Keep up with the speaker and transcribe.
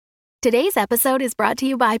Today's episode is brought to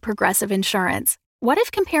you by Progressive Insurance. What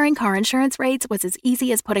if comparing car insurance rates was as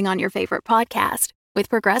easy as putting on your favorite podcast? With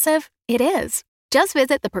Progressive, it is. Just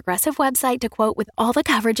visit the Progressive website to quote with all the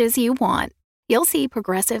coverages you want. You'll see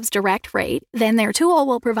Progressive's direct rate, then their tool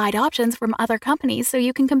will provide options from other companies so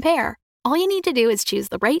you can compare. All you need to do is choose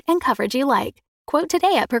the rate and coverage you like. Quote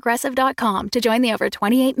today at Progressive.com to join the over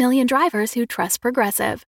 28 million drivers who trust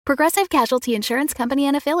Progressive. Progressive Casualty Insurance Company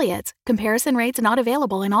and Affiliates. Comparison rates not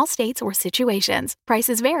available in all states or situations.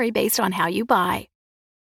 Prices vary based on how you buy.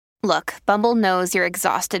 Look, Bumble knows you're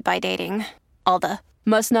exhausted by dating. All the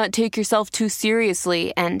must not take yourself too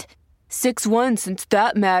seriously and 6'1" since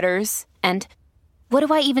that matters. And what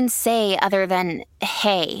do I even say other than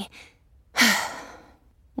hey?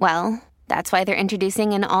 Well, that's why they're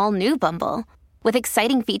introducing an all-new Bumble with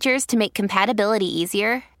exciting features to make compatibility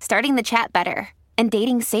easier, starting the chat better, and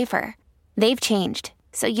dating safer. They've changed,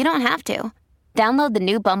 so you don't have to. Download the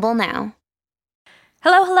new Bumble now.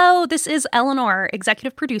 Hello. This is Eleanor,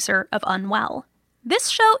 executive producer of Unwell. This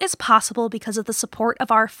show is possible because of the support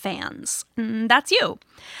of our fans. That's you.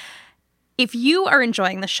 If you are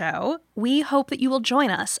enjoying the show, we hope that you will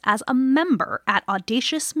join us as a member at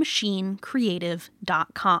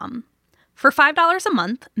audaciousmachinecreative.com. For $5 a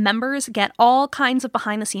month, members get all kinds of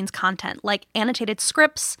behind-the-scenes content like annotated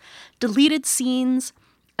scripts, deleted scenes,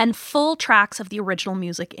 and full tracks of the original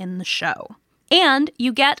music in the show. And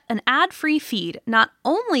you get an ad-free feed not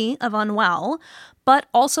only of Unwell, but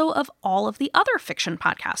also of all of the other fiction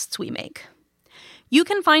podcasts we make. You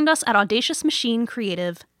can find us at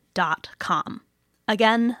audaciousmachinecreative.com.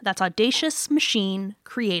 Again, that's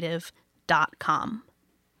audaciousmachinecreative.com.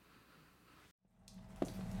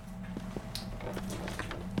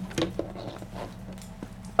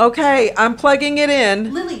 Okay, I'm plugging it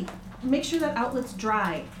in. Lily, make sure that outlet's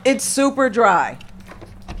dry. It's super dry.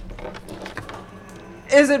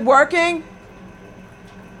 Is it working?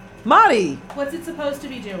 Marty! What's it supposed to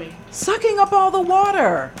be doing? Sucking up all the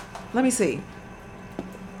water. Let me see.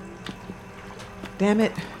 Damn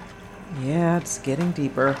it. Yeah, it's getting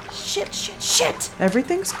deeper. Shit.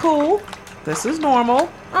 Everything's cool. This is normal.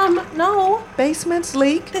 No. Basements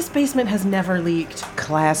leak. This basement has never leaked.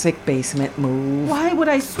 Classic basement move. Why would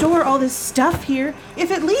I store all this stuff here if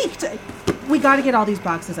it leaked? We gotta get all these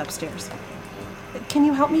boxes upstairs. Can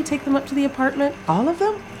you help me take them up to the apartment? All of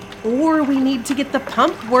them? Or we need to get the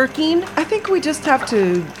pump working. I think we just have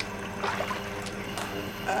to...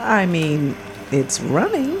 I mean, it's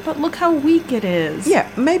running. But look how weak it is. Yeah,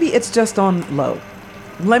 maybe it's just on low.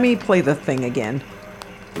 Let me play the thing again.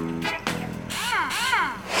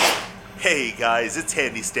 Hey guys, it's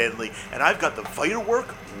Handy Stanley, and I've got the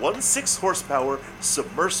Vitawork 1.6 horsepower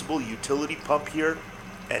submersible utility pump here,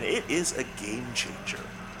 and it is a game changer.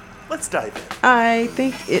 Let's dive in. I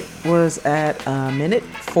think it was at minute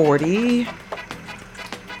 40.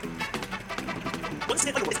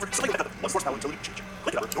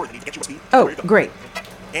 Oh, great.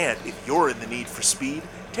 And if you're in the need for speed,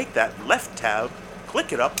 take that left tab,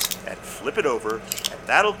 click it up, and flip it over, and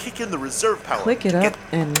that'll kick in the reserve power. Click it up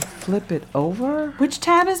and flip it over? Which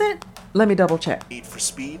tab is it? Let me double check. Need for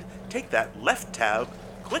speed, take that left tab,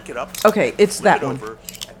 click it up. Okay, it's flip that it one. Over,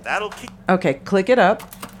 and that'll kick. Okay, click it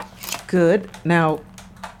up. Good. Now,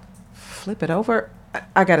 flip it over.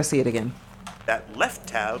 I gotta see it again. That left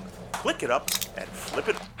tab, click it up, and flip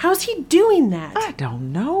it. How's he doing that? I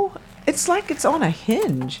don't know. It's like it's on a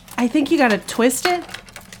hinge. I think you gotta twist it.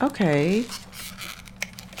 Okay.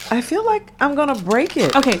 I feel like I'm gonna break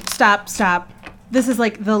it. Okay, stop. This is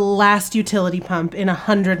like the last utility pump in a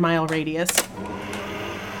 100-mile radius.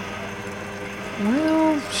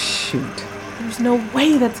 Well, shoot. There's no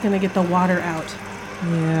way that's gonna get the water out.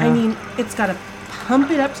 Yeah. I mean, it's gotta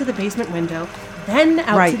pump it up to the basement window, then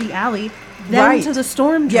out Right. to the alley, then to the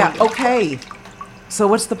storm drain. Yeah, okay. So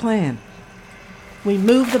what's the plan? We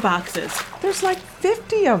move the boxes. There's like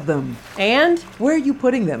 50 of them. And? Where are you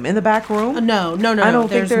putting them? In the back room? No. I don't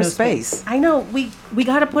think there's space. I know. We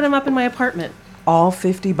gotta put them up in my apartment. All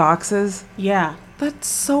 50 boxes? Yeah. That's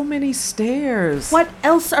so many stairs. What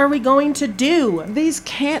else are we going to do? These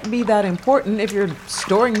can't be that important if you're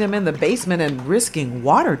storing them in the basement and risking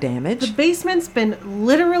water damage. The basement's been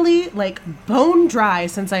literally like bone dry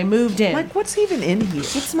since I moved in. Like, what's even in here?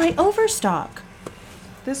 It's my overstock.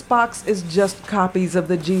 This box is just copies of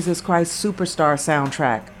the Jesus Christ Superstar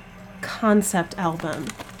soundtrack. Concept album.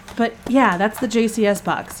 But yeah, that's the JCS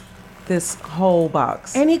box. This whole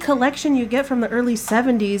box. Any collection you get from the early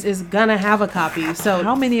 70s is gonna have a copy, so...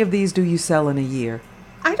 How many of these do you sell in a year?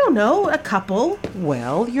 I don't know, a couple.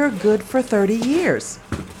 Well, you're good for 30 years.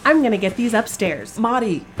 I'm gonna get these upstairs.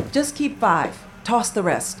 Marty, just keep 5. Toss the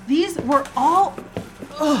rest. These were all...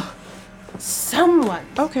 Ugh. someone.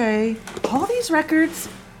 Okay. All these records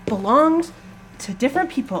belonged to different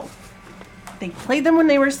people. They played them when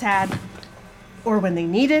they were sad or when they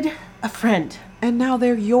needed a friend. And now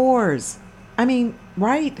they're yours. I mean,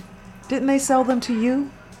 right? Didn't they sell them to you?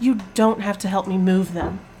 You don't have to help me move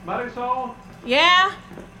them. Marisol? Yeah?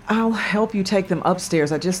 I'll help you take them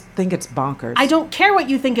upstairs. I just think it's bonkers. I don't care what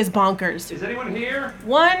you think is bonkers. Is anyone here?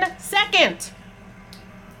 1 second.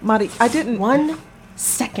 Marty, I didn't... 1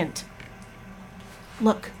 second.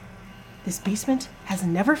 Look, this basement has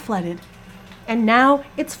never flooded, and now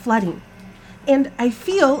it's flooding. And I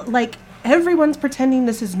feel like everyone's pretending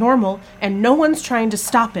this is normal, and no one's trying to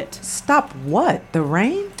stop it. Stop what? The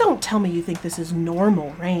rain? Don't tell me you think this is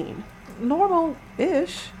normal rain.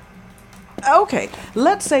 Normal-ish. Okay,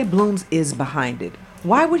 let's say Blooms is behind it.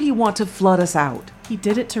 Why would he want to flood us out? He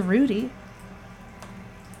did it to Rudy.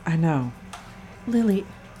 I know. Lily,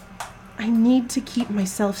 I need to keep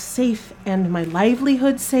myself safe and my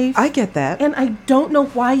livelihood safe. I get that. And I don't know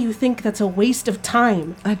why you think that's a waste of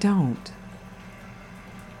time. I don't.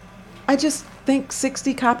 I just think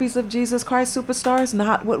 60 copies of Jesus Christ Superstar is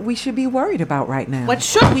not what we should be worried about right now. What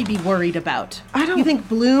should we be worried about? I don't- You think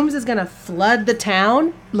Blooms is gonna flood the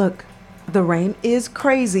town? Look, the rain is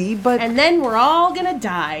crazy, but And then we're all gonna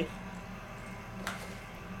die.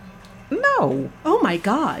 no. Oh my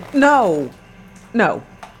god. No.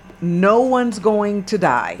 No one's going to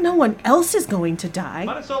die. No one else is going to die.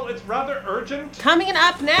 Marisol, it's rather urgent. Coming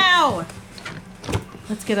up now!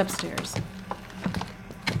 Let's get upstairs.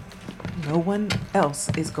 No one else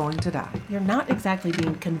is going to die. You're not exactly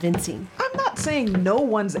being convincing. I'm not saying no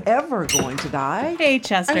one's ever going to die. Hey,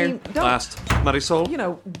 Chester. I mean, don't, Last,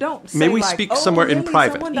 Marisol. don't say May we like, speak "Oh, somewhere in Lily,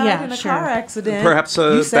 private?" Someone died Yeah, in a sure. car accident. Perhaps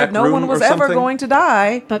a you said back no room one or was ever something? going to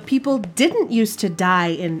die. But people didn't used to die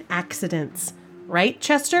in accidents. Right,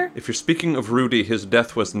 Chester? If you're speaking of Rudy, his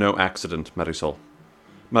death was no accident, Marisol.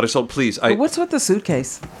 Marisol, please, But what's with the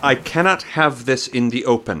suitcase? I cannot have this in the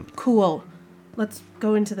open. Cool. Let's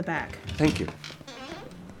go into the back. Thank you.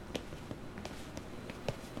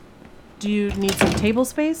 Do you need some table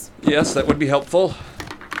space? Yes, that would be helpful.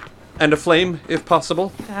 And a flame, if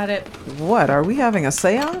possible. Got it. What, are we having a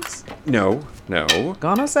seance? No.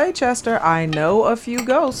 Gonna say, Chester, I know a few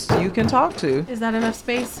ghosts you can talk to. Is that enough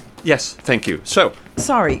space? Yes, thank you. So,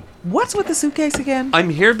 Sorry, what's with the suitcase again? I'm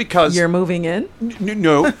here because... You're moving in?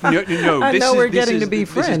 No. I know we're getting to be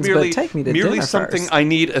friends, but merely, take me to merely dinner something first. I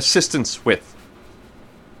need assistance with.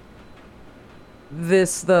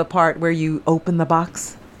 This the part where you open the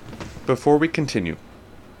box? Before we continue,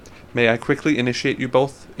 may I quickly initiate you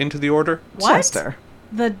both into the order? What? Chester.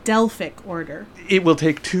 The Delphic order. It will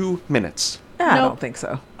take 2 minutes. I Nope. don't think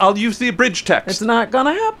so. I'll use the abridged text. It's not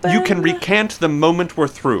gonna happen. You can recant the moment we're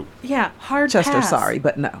through. Yeah, hard Chester, pass. sorry,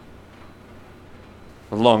 but no.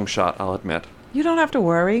 A long shot, I'll admit. You don't have to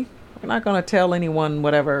worry. We're not gonna tell anyone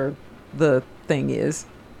whatever the thing is.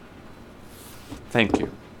 Thank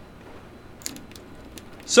you.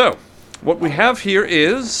 So, what we have here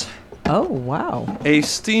is Oh, wow. a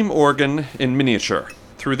steam organ in miniature.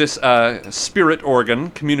 Through this spirit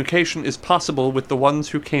organ, communication is possible with the ones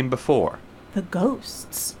who came before. The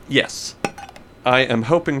ghosts. Yes. I am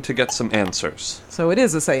hoping to get some answers. So it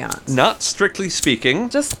is a seance. Not strictly speaking.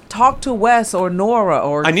 Just talk to Wes or Nora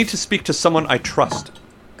or... I need to speak to someone I trust.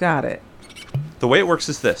 Got it. The way it works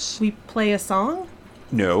is this. We play a song,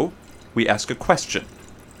 No, we ask a question.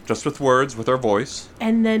 Just with words, with our voice.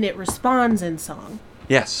 and then it responds in song.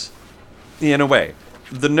 Yes. In a way.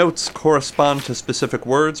 The notes correspond to specific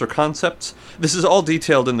words or concepts. This is all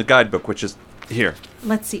detailed in the guidebook, which is here.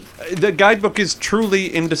 Let's see. The guidebook is truly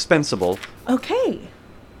indispensable. Okay.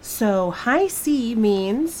 So high C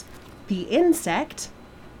means the insect,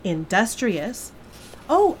 industrious.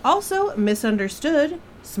 Oh, also misunderstood,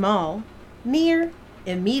 small, near,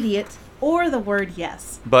 immediate, or the word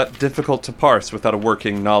yes. But difficult to parse without a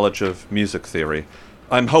working knowledge of music theory.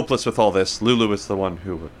 I'm hopeless with all this. Lulu is the one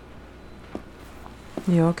who...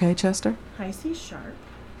 You okay, Chester? High C sharp.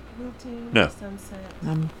 Wilting, No. Sunset.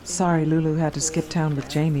 I'm sorry Lulu had to skip town with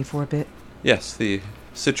Jamie for a bit. Yes, the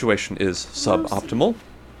situation is suboptimal.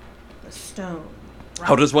 The stone.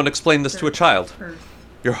 How does one explain this to a child? Earth.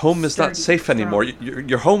 Your home is not Sturdy, safe anymore. strong.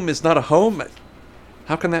 Your home is not a home.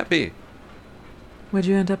 How can that be? What'd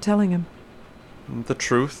you end up telling him? The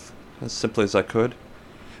truth, as simply as I could.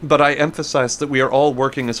 But I emphasized that we are all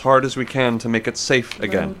working as hard as we can to make it safe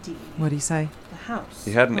again. Low D. What'd he say? The house.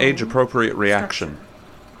 He had an home, age-appropriate reaction. structure,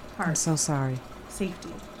 I'm Heart. so sorry. Safety.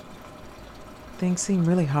 Things seem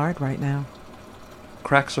really hard right now.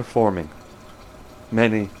 Cracks are forming.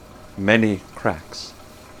 Many, many cracks.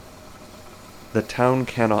 The town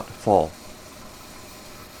cannot fall.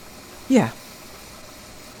 Yeah,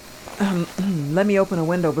 Let me open a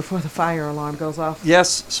window before the fire alarm goes off.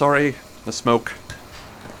 Yes, sorry, the smoke.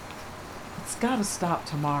 It's gotta stop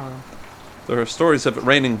tomorrow. There are stories of it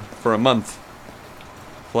raining for a month.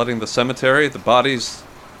 Flooding the cemetery, the bodies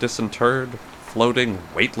disinterred, floating,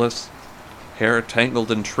 weightless, hair tangled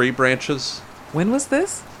in tree branches. When was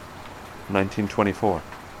this? 1924.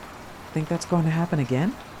 Think that's going to happen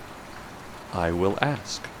again? I will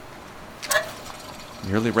ask.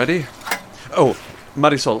 Nearly ready? Oh,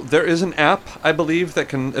 Marisol, there is an app, I believe, that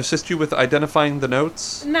can assist you with identifying the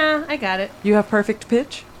notes. Nah, I got it. You have perfect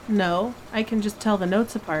pitch? No, I can just tell the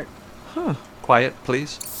notes apart. Huh. Quiet,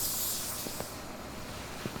 please.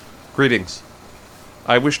 Greetings.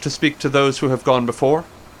 I wish to speak to those who have gone before.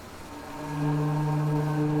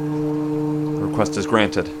 The request is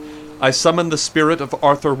granted. I summon the spirit of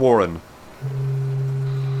Arthur Warren.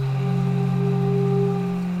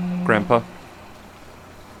 Grandpa,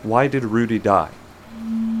 why did Rudy die?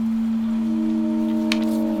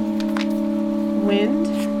 Wind.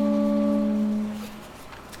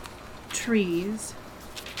 Trees.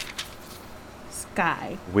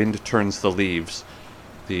 Sky. Wind turns the leaves.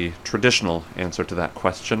 The traditional answer to that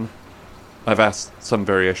question. I've asked some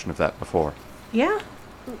variation of that before. Yeah?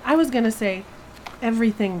 I was gonna say,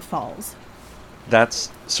 everything falls.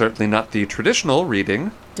 That's certainly not the traditional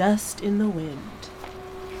reading. Dust in the wind.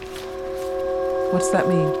 What's that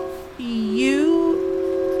mean?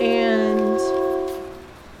 You and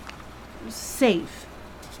safe.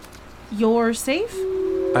 You're safe?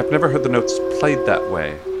 I've never heard the notes played that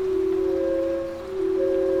way.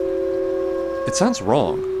 It sounds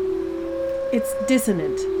wrong. It's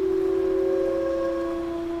dissonant.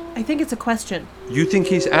 I think it's a question. You think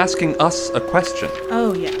he's asking us a question?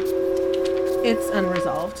 Oh, yeah. It's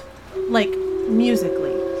unresolved. Like,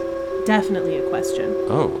 musically. Definitely a question.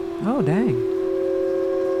 Oh. Oh, dang.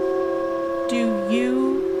 Do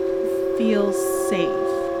you feel safe?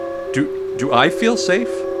 Do I feel safe?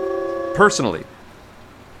 Personally?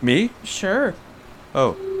 Me? Sure.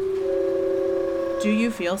 Oh. Do you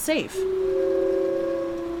feel safe?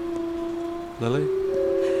 Lily?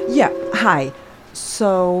 Yeah, hi.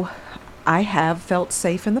 So, I have felt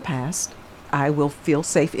safe in the past. I will feel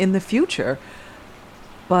safe in the future.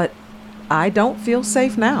 But I don't feel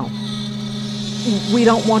safe now. We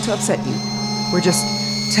don't want to upset you. We're just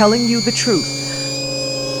telling you the truth.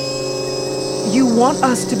 You want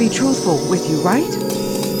us to be truthful with you, right?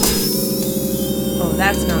 Oh,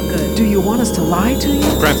 that's not good. Do you want us to lie to you?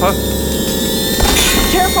 Grandpa?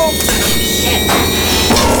 Careful!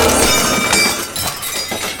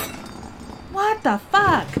 What the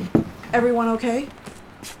fuck? Everyone okay?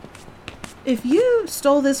 If you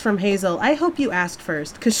stole this from Hazel, I hope you asked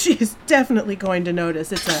first, because she's definitely going to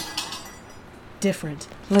notice it's a different.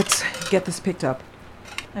 Let's get this picked up.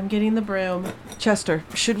 I'm getting the broom. Chester,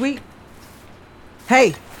 should we?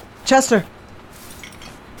 Hey, Chester,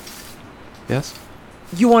 Yes?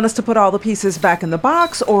 you want us to put all the pieces back in the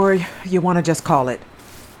box, or you want to just call it?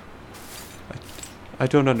 I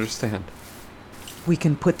don't understand. We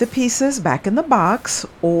can put the pieces back in the box,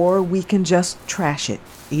 or we can just trash it.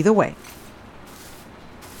 Either way.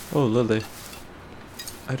 Oh, Lily.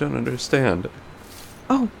 I don't understand.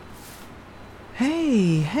 Oh.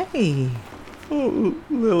 Hey. Oh,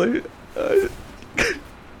 Lily.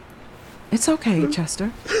 It's okay,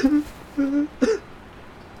 Chester.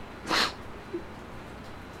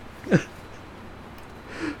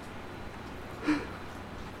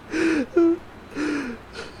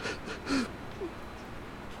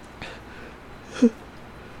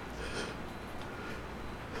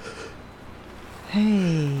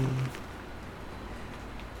 Hey.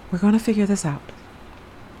 We're going to figure this out.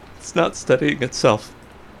 It's not studying itself.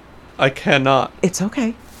 I cannot. It's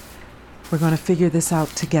okay. We're going to figure this out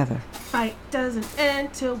together. Fight doesn't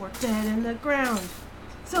end till we're dead in the ground.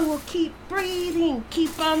 So we'll keep breathing,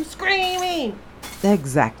 keep on screaming.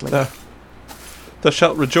 Exactly. Thou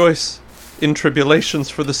shalt rejoice in tribulations,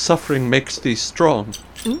 for the suffering makes thee strong.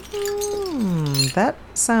 That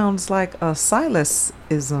sounds like a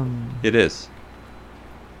Silas-ism. It is.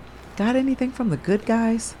 Got anything from the good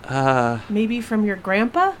guys? Maybe from your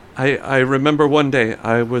grandpa? I remember one day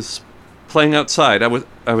I was playing outside. I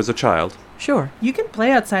was a child. Sure. You can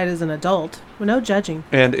play outside as an adult. No judging.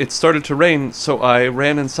 And it started to rain, so I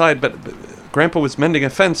ran inside, but Grandpa was mending a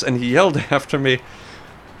fence, and he yelled after me,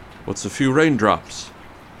 "What's a few raindrops?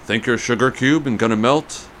 Think your sugar cube and gonna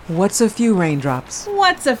melt?" What's a few raindrops?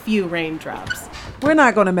 What's a few raindrops? We're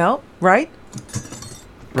not going to melt, right?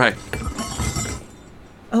 Right.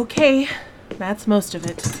 Okay, that's most of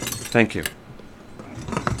it. Thank you.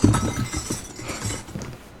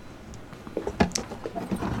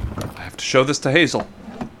 I have to show this to Hazel.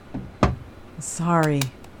 Sorry.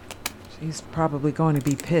 She's probably going to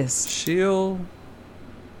be pissed. She'll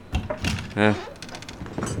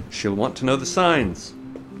want to know the signs.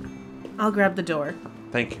 I'll grab the door.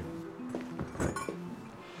 Thank you.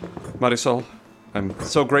 Marisol, I'm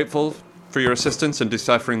so grateful for your assistance in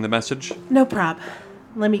deciphering the message. No prob.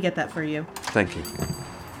 Let me get that for you. Thank you.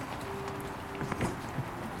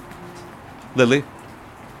 Lily,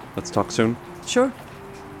 let's talk soon. Sure.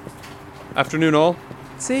 Afternoon, all.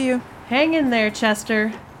 See you. Hang in there,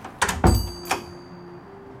 Chester.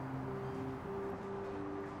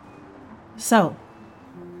 So,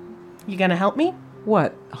 you gonna help me?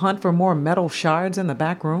 What? Hunt for more metal shards in the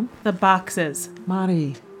back room? The boxes.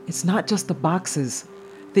 Mari, it's not just the boxes.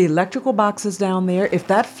 The electrical boxes down there, if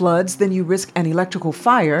that floods, then you risk an electrical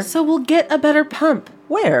fire. So we'll get a better pump.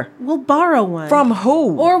 Where? We'll borrow one. From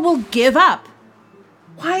who? Or we'll give up.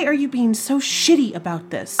 Why are you being so shitty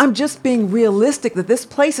about this? I'm just being realistic that this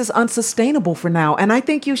place is unsustainable for now, and I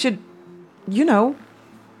think you should,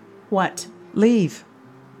 What? leave.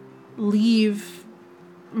 Leave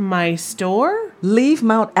my store? Leave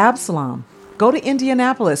Mount Absalom. Go to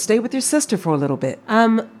Indianapolis. Stay with your sister for a little bit.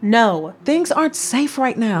 No. Things aren't safe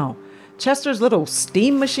right now. Chester's little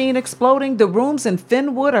steam machine exploding. The rooms in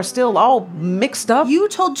Fenwood are still all mixed up. You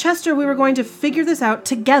told Chester we were going to figure this out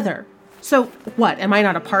together. So, what? Am I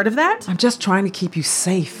not a part of that? I'm just trying to keep you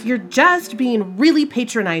safe. You're just being really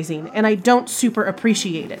patronizing, and I don't super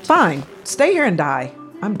appreciate it. Fine. Stay here and die.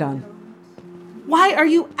 I'm done. Why are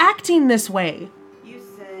you acting this way? You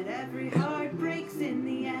said every heart breaks in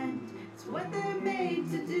the end. It's what they're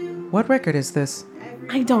made to do. What record is this?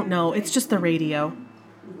 I don't know. It's just the radio.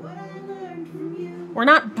 What I learned from you. We're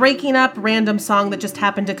not breaking up random song that just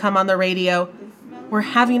happened to come on the radio. We're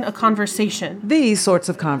having a conversation. These sorts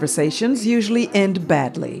of conversations usually end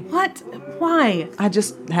badly. What? Why? I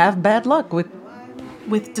just have bad luck with...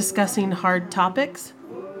 With discussing hard topics?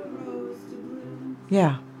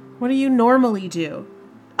 Yeah. What do you normally do?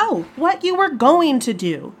 Oh, what you were going to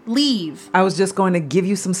do. Leave. I was just going to give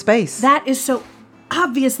you some space. That is so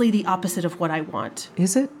obviously the opposite of what I want.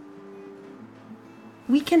 Is it?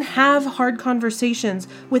 We can have hard conversations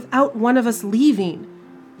without one of us leaving.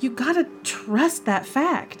 You gotta trust that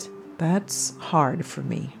fact. That's hard for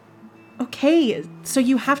me. Okay, so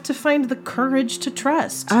you have to find the courage to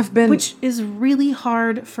trust. Which is really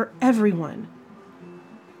hard for everyone.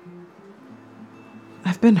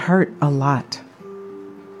 I've been hurt a lot.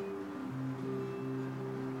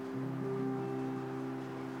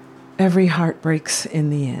 Every heart breaks in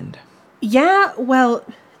the end. Yeah, well,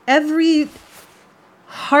 every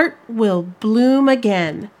heart will bloom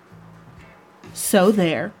again. So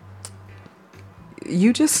there.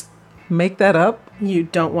 You just make that up? You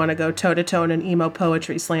don't want to go toe-to-toe in an emo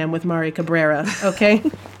poetry slam with Mari Cabrera, okay?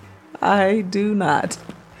 I do not.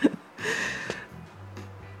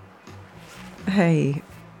 Hey,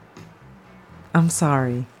 I'm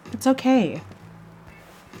sorry. It's okay.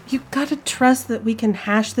 You gotta trust that we can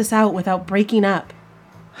hash this out without breaking up.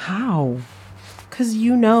 How? 'Cause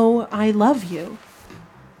you know I love you.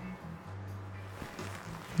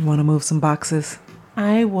 You want to move some boxes?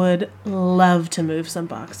 I would love to move some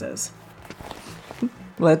boxes.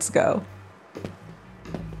 Let's go.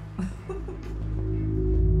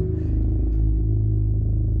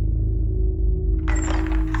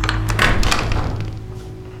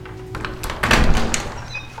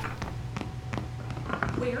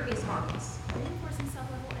 Where is Marcus?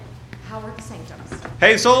 How are the symptoms?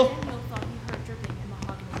 Hazel!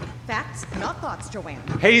 Facts, not thoughts, Joanne.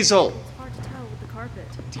 Hazel! Hard to tell with the carpet.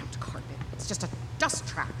 Damned carpet. It's just a dust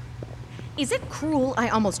trap. Is it cruel? I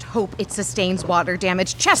almost hope it sustains water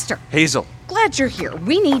damage. Chester! Hazel! Glad you're here.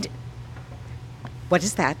 We need... What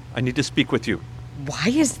is that? I need to speak with you. Why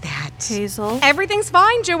is that? Hazel? Everything's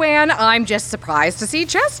fine, Joanne. I'm just surprised to see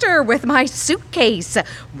Chester with my suitcase.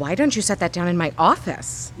 Why don't you set that down in my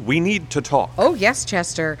office? We need to talk. Oh, yes,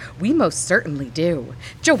 Chester. We most certainly do.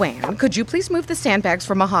 Joanne, could you please move the sandbags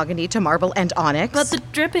from mahogany to marble and onyx? But the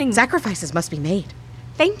dripping... Sacrifices must be made.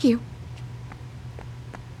 Thank you.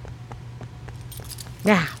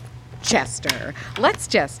 Now, Chester, let's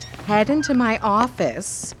just head into my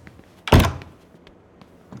office.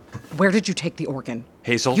 Where did you take the organ?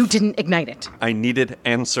 Hazel? You didn't ignite it. I needed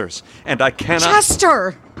answers, and I cannot...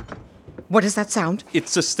 Chester! What does that sound? It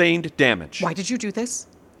sustained damage. Why did you do this?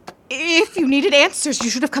 If you needed answers, you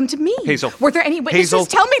should have come to me. Hazel. Were there any witnesses? Hazel.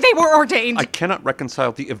 Tell me they were ordained. I cannot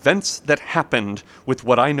reconcile the events that happened with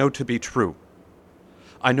what I know to be true.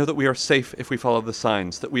 I know that we are safe if we follow the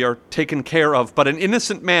signs, that we are taken care of, but an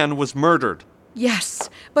innocent man was murdered. Yes,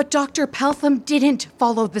 but Dr. Peltham didn't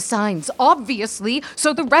follow the signs, obviously,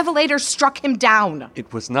 so the Revelator struck him down.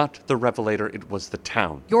 It was not the Revelator, it was the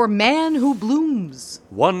town. Your man who blooms.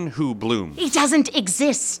 One who blooms. He doesn't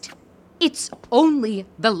exist. It's only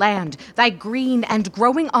the land, thy green and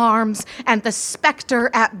growing arms, and the specter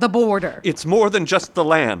at the border. It's more than just the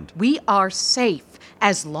land. We are safe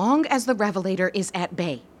as long as the Revelator is at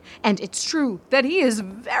bay. And it's true that he is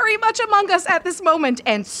very much among us at this moment,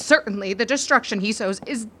 and certainly the destruction he sows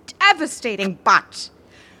is devastating, but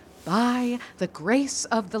by the grace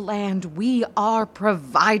of the land we are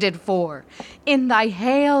provided for. In thy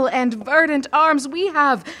hale and verdant arms we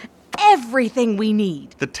have everything we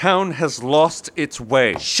need. The town has lost its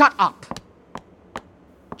way. Shut up.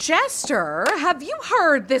 Chester, have you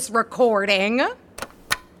heard this recording?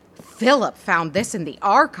 Philip found this in the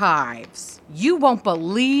archives. You won't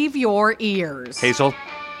believe your ears. Hazel,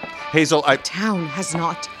 The town has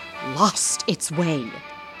not lost its way.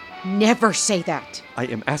 Never say that. I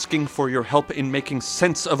am asking for your help in making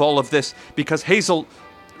sense of all of this because, Hazel,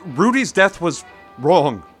 Rudy's death was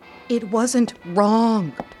wrong. It wasn't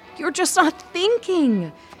wrong. You're just not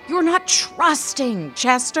thinking. You're not trusting,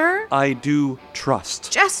 Chester. I do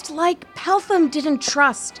trust. Just like Peltham didn't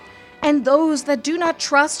trust. And those that do not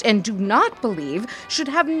trust and do not believe should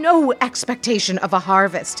have no expectation of a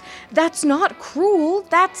harvest. That's not cruel,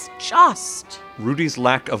 that's just. Rudy's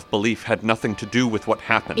lack of belief had nothing to do with what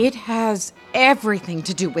happened. It has everything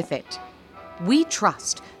to do with it. We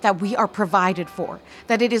trust that we are provided for,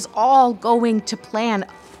 that it is all going to plan.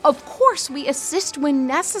 Of course, we assist when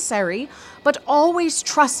necessary, but always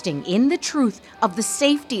trusting in the truth of the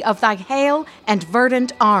safety of thy hale and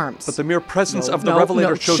verdant arms. But the mere presence of the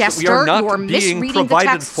Revelator shows Chester, that we are not you are being misreading provided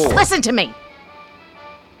the text. for. Listen to me.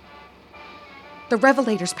 The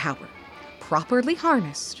Revelator's power, properly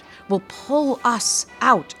harnessed, will pull us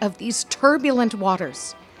out of these turbulent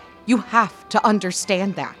waters. You have to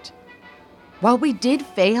understand that. While we did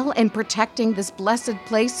fail in protecting this blessed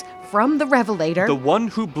place from the Revelator, The one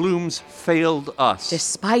who blooms failed us.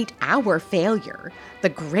 despite our failure, the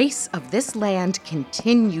grace of this land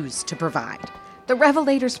continues to provide. The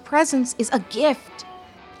Revelator's presence is a gift.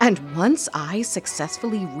 And once I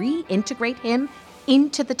successfully reintegrate him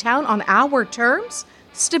into the town on our terms,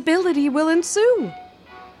 stability will ensue.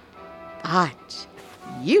 But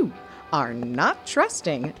you are not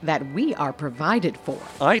trusting that we are provided for.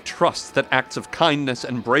 I trust that acts of kindness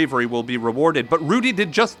and bravery will be rewarded, but Rudy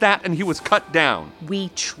did just that and he was cut down. We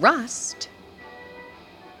trust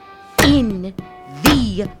in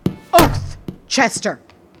the oath, Chester.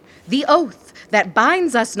 The oath that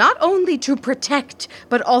binds us not only to protect,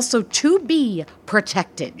 but also to be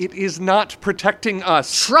protected. It is not protecting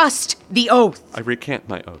us. Trust the oath. I recant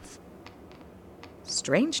my oath.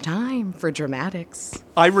 Strange time for dramatics.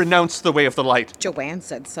 I renounce the way of the light. Joanne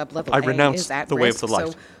said sublevel I A renounce is at the way of risk, the light.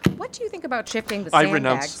 So what do you think about shifting the I sandbags?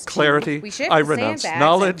 renounce clarity. We shift I the renounce sandbags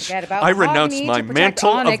knowledge. and forget about I renounce mahogany my to protect mantle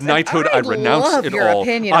onyx, of knighthood. I and renounce love it your all.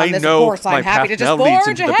 opinion on I this. Of know course, my I'm happy path to now just leads forge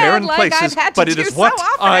into the ahead barren like places, I've had but to it do is so what often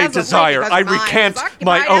I as of late desire. because I mine is recant occupied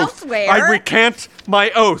my oath. elsewhere. I recant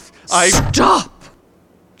my oath. Stop,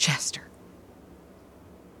 Chester.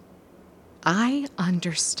 I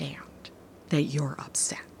understand that you're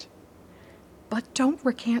upset, but don't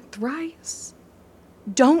recant thrice.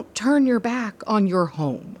 Don't turn your back on your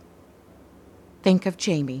home. Think of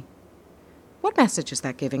Jamie. What message is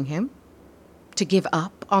that giving him? To give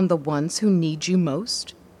up on the ones who need you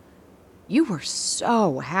most? You were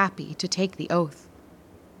so happy to take the oath.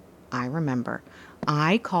 I remember.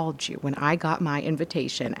 I called you when I got my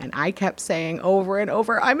invitation, and I kept saying over and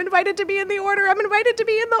over, I'm invited to be in the order, I'm invited to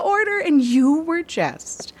be in the order, and you were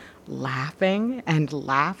just laughing and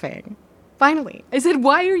laughing. Finally, I said,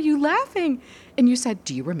 why are you laughing? And you said,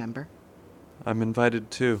 do you remember? I'm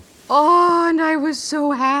invited too. Oh, and I was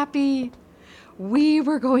so happy. We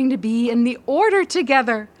were going to be in the order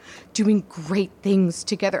together, doing great things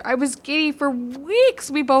together. I was giddy for weeks,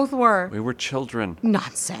 we both were. We were children.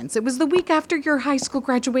 Nonsense. It was the week after your high school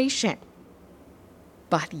graduation.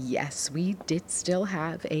 But yes, we did still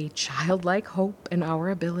have a childlike hope in our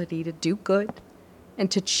ability to do good and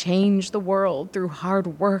to change the world through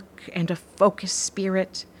hard work and a focused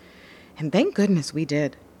spirit. And thank goodness we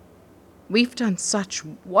did. We've done such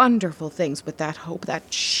wonderful things with that hope, that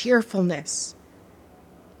cheerfulness.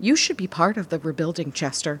 You should be part of the rebuilding,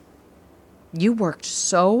 Chester. You worked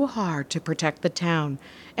so hard to protect the town,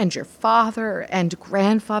 and your father and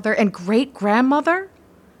grandfather and great-grandmother.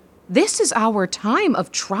 This is our time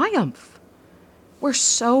of triumph. We're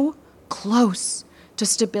so close to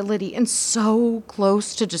stability and so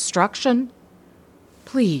close to destruction.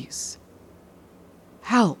 Please,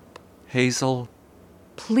 help. Hazel.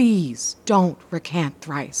 Please don't recant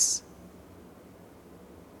thrice.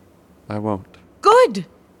 I won't. Good!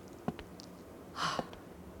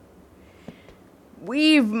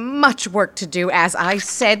 We've much work to do. As I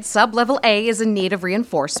said, sub-level A is in need of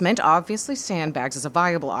reinforcement. Obviously, sandbags is a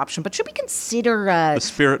viable option, but should we consider, The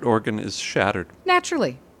spirit organ is shattered.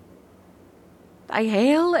 Naturally. Thy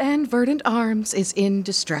hale and verdant arms is in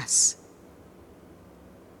distress.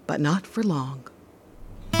 But not for long.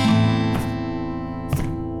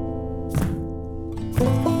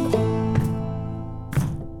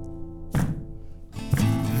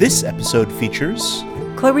 This episode features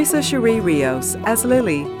Clarissa Cherie Rios as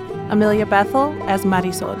Lily, Amelia Bethel as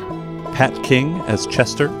Marisol, Pat King as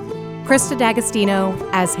Chester, Krista D'Agostino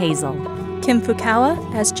as Hazel, Kim Fukawa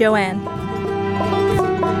as Joanne.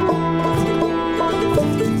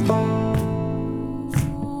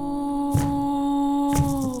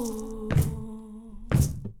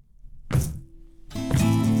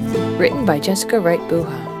 Written by Jessica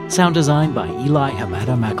Wright-Buha. Sound design by Eli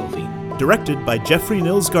Hamada McElveen. Directed by Jeffrey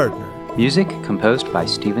Nils Gardner. Music composed by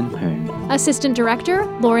Stephen Poon. Assistant Director,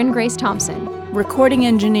 Lauren Grace Thompson. Recording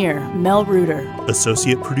Engineer, Mel Reuter.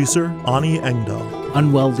 Associate Producer, Ani Engdahl.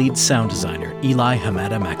 Unwell Lead Sound Designer, Eli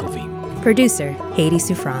Hamada McElveen. Producer, Haiti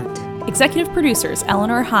Souffrant. Executive Producers,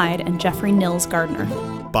 Eleanor Hyde and Jeffrey Nils Gardner.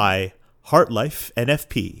 By Heartlife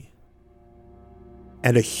NFP.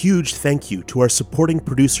 And a huge thank you to our supporting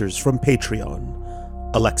producers from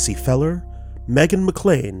Patreon: Alexi Feller, Megan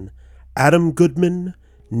McLean, Adam Goodman,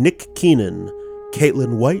 Nick Keenan,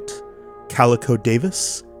 Caitlin White, Calico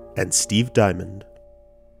Davis, and Steve Diamond.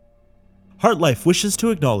 Heartlife wishes to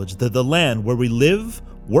acknowledge that the land where we live,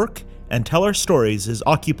 work, and tell our stories is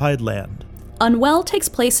occupied land. Unwell takes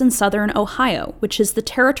place in southern Ohio, which is the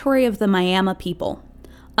territory of the Miami people.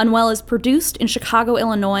 Unwell is produced in Chicago,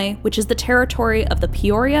 Illinois, which is the territory of the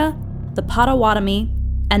Peoria, the Potawatomi,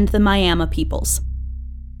 and the Miami peoples.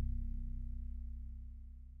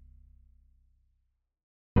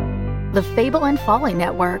 The Fable and Folly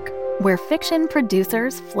Network, where fiction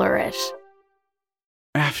producers flourish.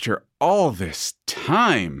 After all this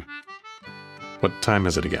time. What time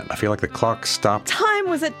is it again? I feel like the clock stopped. Time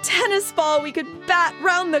was a tennis ball we could bat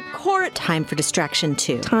round the court. Time for distraction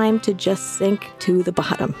 2. Time to just sink to the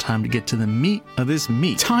bottom. Time to get to the meat of this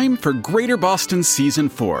meat. Time for Greater Boston Season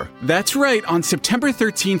 4. That's right, on September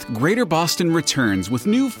 13th, Greater Boston returns with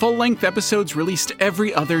new full-length episodes released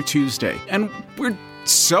every other Tuesday. And we're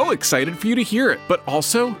so excited for you to hear it. But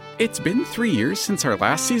also, it's been 3 years since our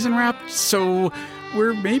last season wrapped, so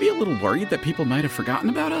we're maybe a little worried that people might have forgotten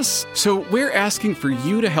about us. So we're asking for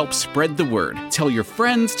you to help spread the word. Tell your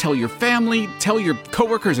friends, tell your family, tell your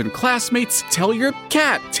coworkers and classmates, tell your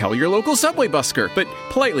cat, tell your local subway busker. But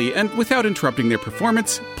politely and without interrupting their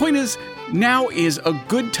performance. Point is, now is a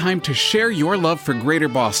good time to share your love for Greater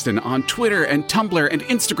Boston on Twitter and Tumblr and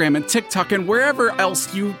Instagram and TikTok and wherever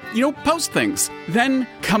else you post things. Then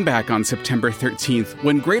come back on September 13th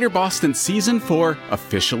when Greater Boston Season 4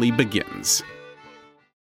 officially begins.